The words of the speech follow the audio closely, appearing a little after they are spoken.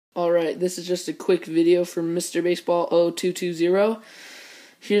Alright, this is just a quick video from Mr. Baseball 0220.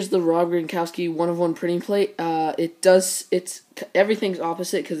 Here's the Rob Gronkowski 1-of-1 printing plate. It's everything's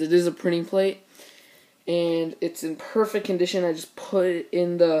opposite because it is a printing plate, and it's in perfect condition. I just put it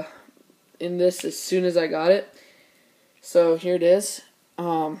in this as soon as I got it. So here it is.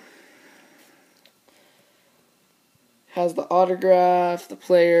 Has the autograph, the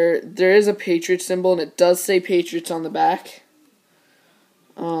player. There is a Patriots symbol, and it does say Patriots on the back.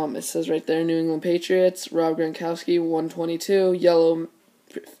 It says right there, New England Patriots, Rob Gronkowski, 122,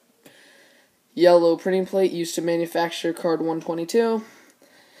 yellow printing plate, used to manufacture card 122.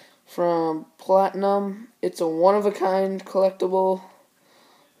 From Platinum, it's a one-of-a-kind collectible,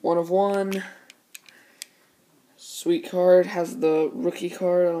 1-of-1. Sweet card, has the rookie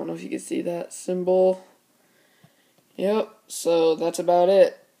card, I don't know if you can see that symbol. Yep, so that's about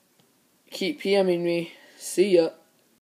it. Keep PMing me. See ya.